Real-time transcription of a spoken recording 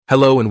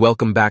Hello and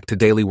welcome back to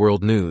Daily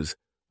World News,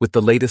 with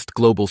the latest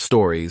global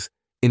stories,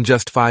 in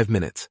just 5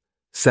 minutes,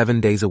 7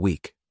 days a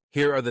week.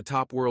 Here are the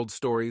top world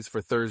stories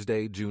for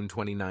Thursday, June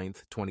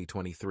 29th,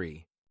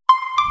 2023.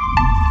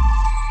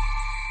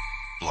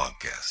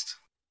 Blogcast.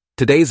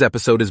 Today's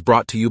episode is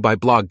brought to you by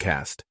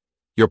Blogcast,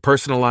 your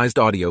personalized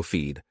audio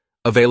feed,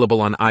 available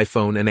on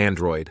iPhone and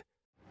Android.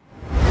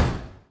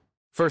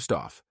 First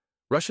off,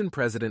 Russian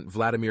President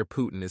Vladimir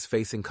Putin is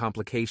facing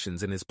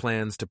complications in his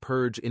plans to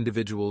purge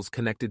individuals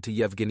connected to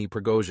Yevgeny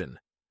Prigozhin,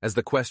 as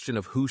the question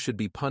of who should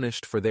be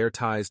punished for their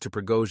ties to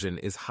Prigozhin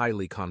is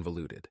highly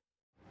convoluted.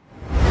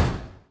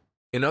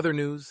 In other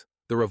news,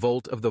 the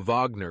revolt of the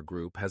Wagner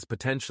Group has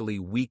potentially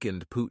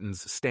weakened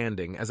Putin's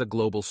standing as a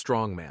global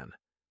strongman.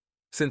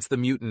 Since the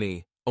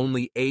mutiny,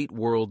 only 8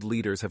 world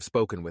leaders have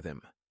spoken with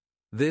him.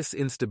 This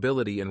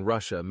instability in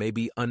Russia may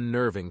be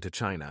unnerving to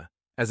China,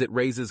 as it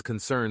raises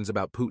concerns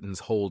about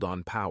Putin's hold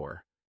on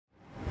power.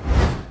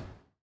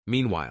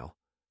 Meanwhile,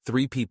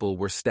 3 people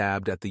were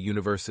stabbed at the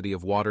University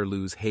of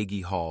Waterloo's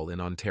Hagey Hall in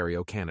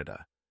Ontario,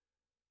 Canada.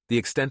 The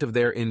extent of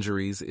their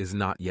injuries is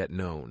not yet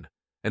known,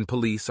 and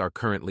police are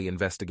currently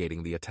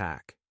investigating the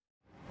attack.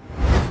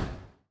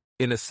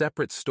 In a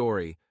separate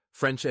story,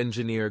 French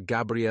engineer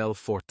Gabriel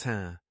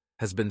Fortin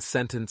has been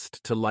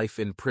sentenced to life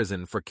in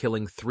prison for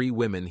killing 3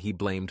 women he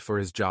blamed for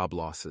his job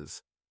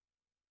losses.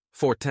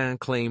 Fortin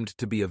claimed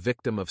to be a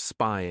victim of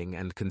spying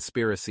and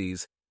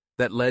conspiracies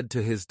that led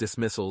to his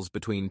dismissals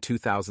between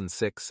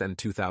 2006 and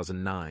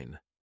 2009.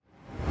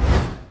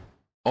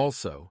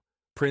 Also,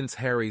 Prince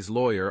Harry's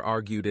lawyer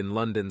argued in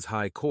London's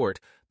High Court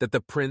that the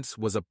prince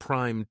was a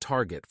prime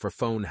target for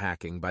phone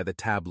hacking by the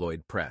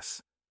tabloid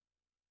press.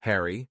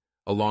 Harry,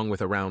 along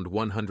with around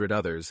 100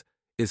 others,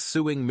 is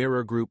suing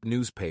Mirror Group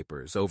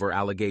newspapers over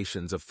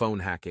allegations of phone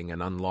hacking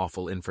and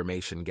unlawful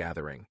information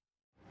gathering.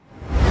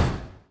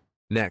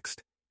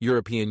 Next,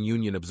 European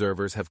Union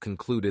observers have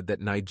concluded that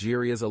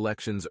Nigeria's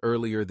elections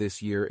earlier this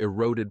year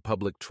eroded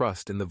public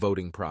trust in the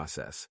voting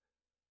process.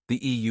 The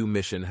EU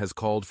mission has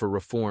called for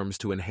reforms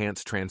to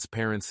enhance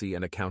transparency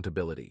and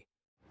accountability.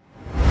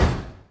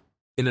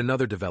 In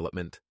another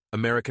development,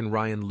 American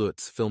Ryan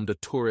Lutz filmed a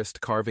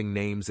tourist carving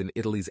names in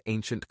Italy's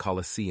ancient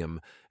Colosseum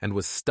and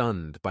was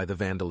stunned by the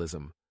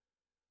vandalism.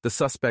 The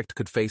suspect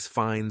could face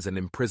fines and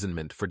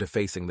imprisonment for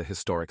defacing the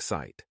historic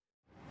site.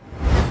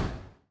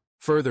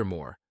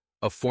 Furthermore,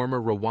 a former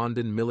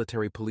Rwandan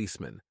military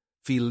policeman,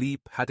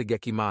 Philippe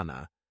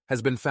Hategekimana,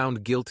 has been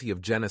found guilty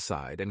of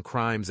genocide and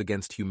crimes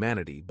against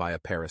humanity by a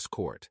Paris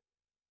court.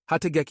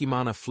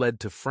 Hategekimana fled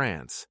to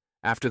France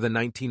after the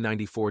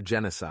 1994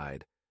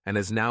 genocide and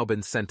has now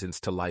been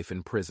sentenced to life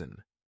in prison.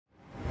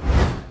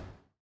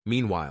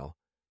 Meanwhile,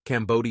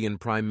 Cambodian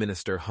Prime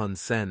Minister Hun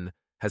Sen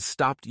has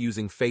stopped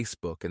using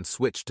Facebook and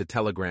switched to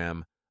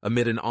Telegram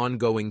amid an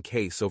ongoing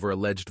case over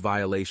alleged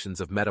violations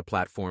of Meta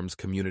Platform's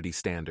community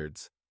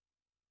standards.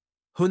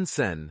 Hun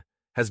Sen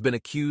has been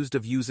accused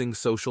of using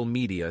social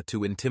media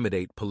to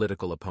intimidate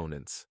political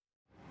opponents.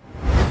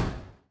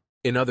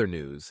 In other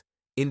news,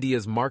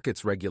 India's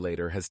markets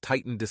regulator has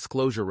tightened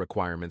disclosure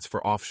requirements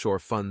for offshore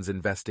funds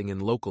investing in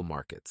local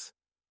markets.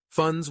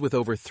 Funds with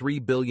over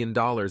 $3 billion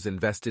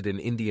invested in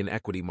Indian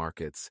equity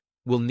markets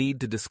will need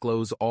to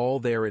disclose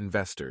all their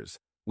investors,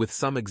 with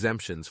some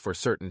exemptions for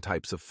certain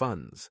types of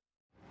funds.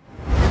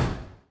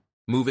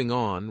 Moving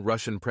on,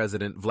 Russian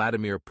President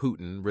Vladimir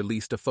Putin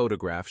released a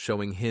photograph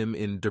showing him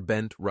in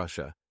Derbent,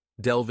 Russia,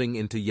 delving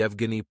into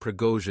Yevgeny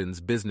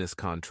Prigozhin's business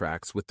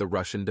contracts with the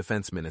Russian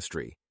Defense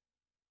Ministry.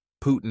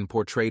 Putin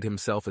portrayed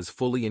himself as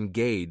fully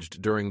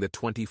engaged during the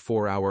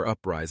 24-hour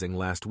uprising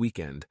last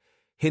weekend,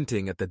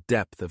 hinting at the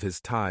depth of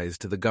his ties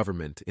to the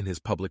government in his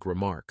public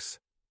remarks.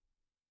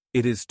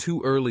 It is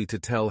too early to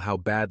tell how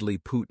badly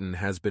Putin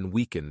has been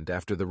weakened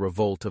after the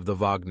revolt of the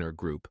Wagner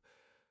Group,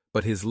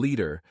 but his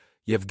leader,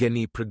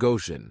 Yevgeny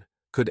Prigozhin,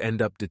 could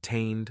end up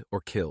detained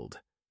or killed.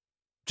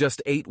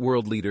 Just 8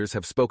 world leaders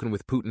have spoken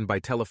with Putin by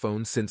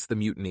telephone since the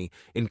mutiny,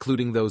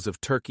 including those of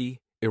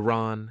Turkey,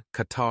 Iran,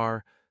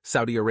 Qatar,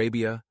 Saudi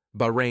Arabia,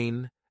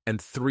 Bahrain,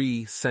 and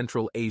 3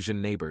 Central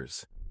Asian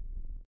neighbors.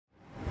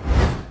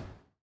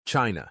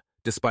 China,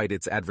 despite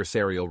its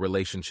adversarial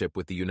relationship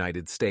with the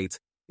United States,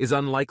 is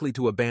unlikely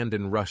to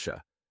abandon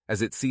Russia,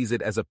 as it sees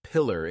it as a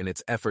pillar in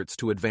its efforts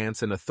to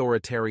advance an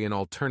authoritarian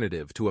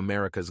alternative to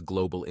America's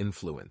global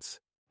influence.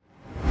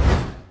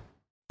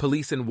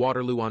 Police in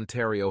Waterloo,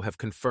 Ontario have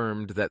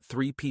confirmed that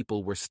 3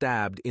 people were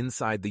stabbed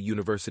inside the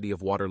University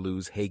of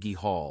Waterloo's Hagey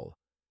Hall.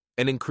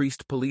 An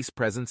increased police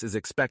presence is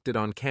expected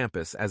on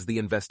campus as the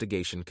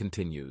investigation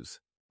continues.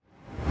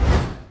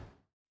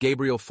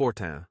 Gabriel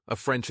Fortin, a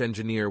French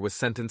engineer, was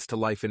sentenced to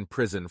life in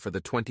prison for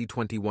the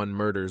 2021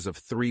 murders of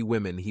 3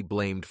 women he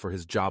blamed for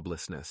his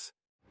joblessness.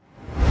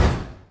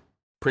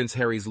 Prince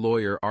Harry's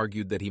lawyer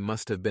argued that he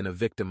must have been a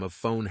victim of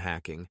phone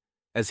hacking,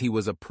 as he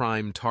was a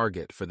prime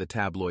target for the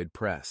tabloid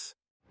press.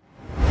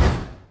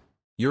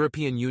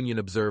 European Union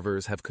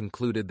observers have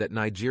concluded that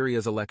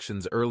Nigeria's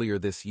elections earlier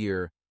this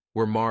year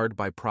were marred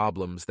by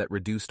problems that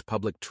reduced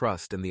public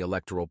trust in the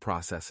electoral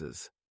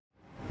processes.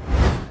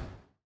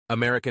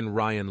 American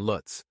Ryan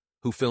Lutz,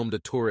 who filmed a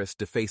tourist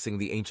defacing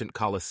the ancient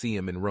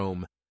Colosseum in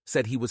Rome,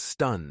 said he was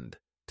stunned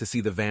to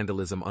see the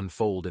vandalism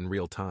unfold in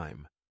real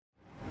time.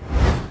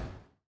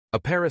 A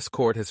Paris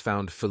court has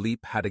found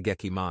Philippe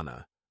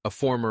Hategekimana, a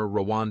former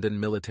Rwandan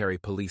military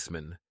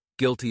policeman,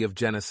 guilty of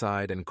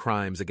genocide and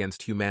crimes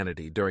against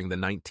humanity during the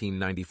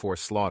 1994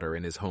 slaughter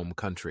in his home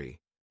country.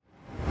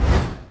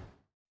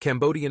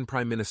 Cambodian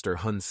Prime Minister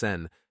Hun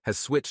Sen has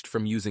switched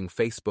from using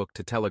Facebook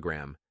to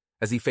Telegram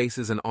as he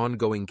faces an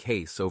ongoing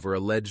case over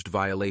alleged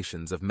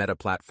violations of Meta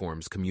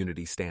Platform's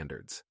community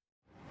standards.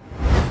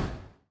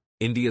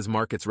 India's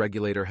markets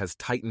regulator has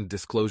tightened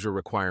disclosure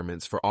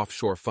requirements for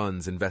offshore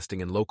funds investing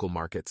in local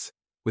markets,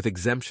 with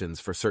exemptions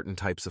for certain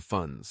types of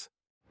funds.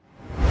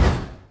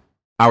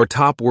 Our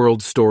top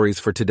world stories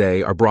for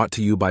today are brought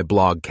to you by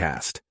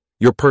Blogcast,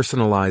 your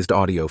personalized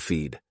audio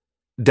feed.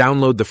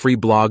 Download the free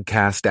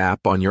Blogcast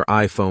app on your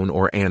iPhone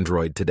or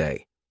Android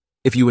today.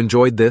 If you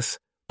enjoyed this,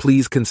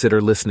 please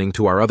consider listening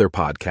to our other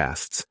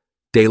podcasts: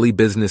 Daily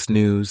Business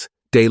News,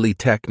 Daily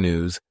Tech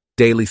News,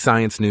 Daily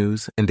Science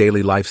News, and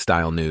Daily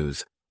Lifestyle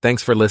News.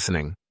 Thanks for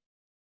listening.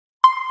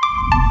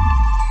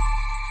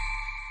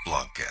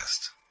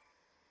 Blogcast.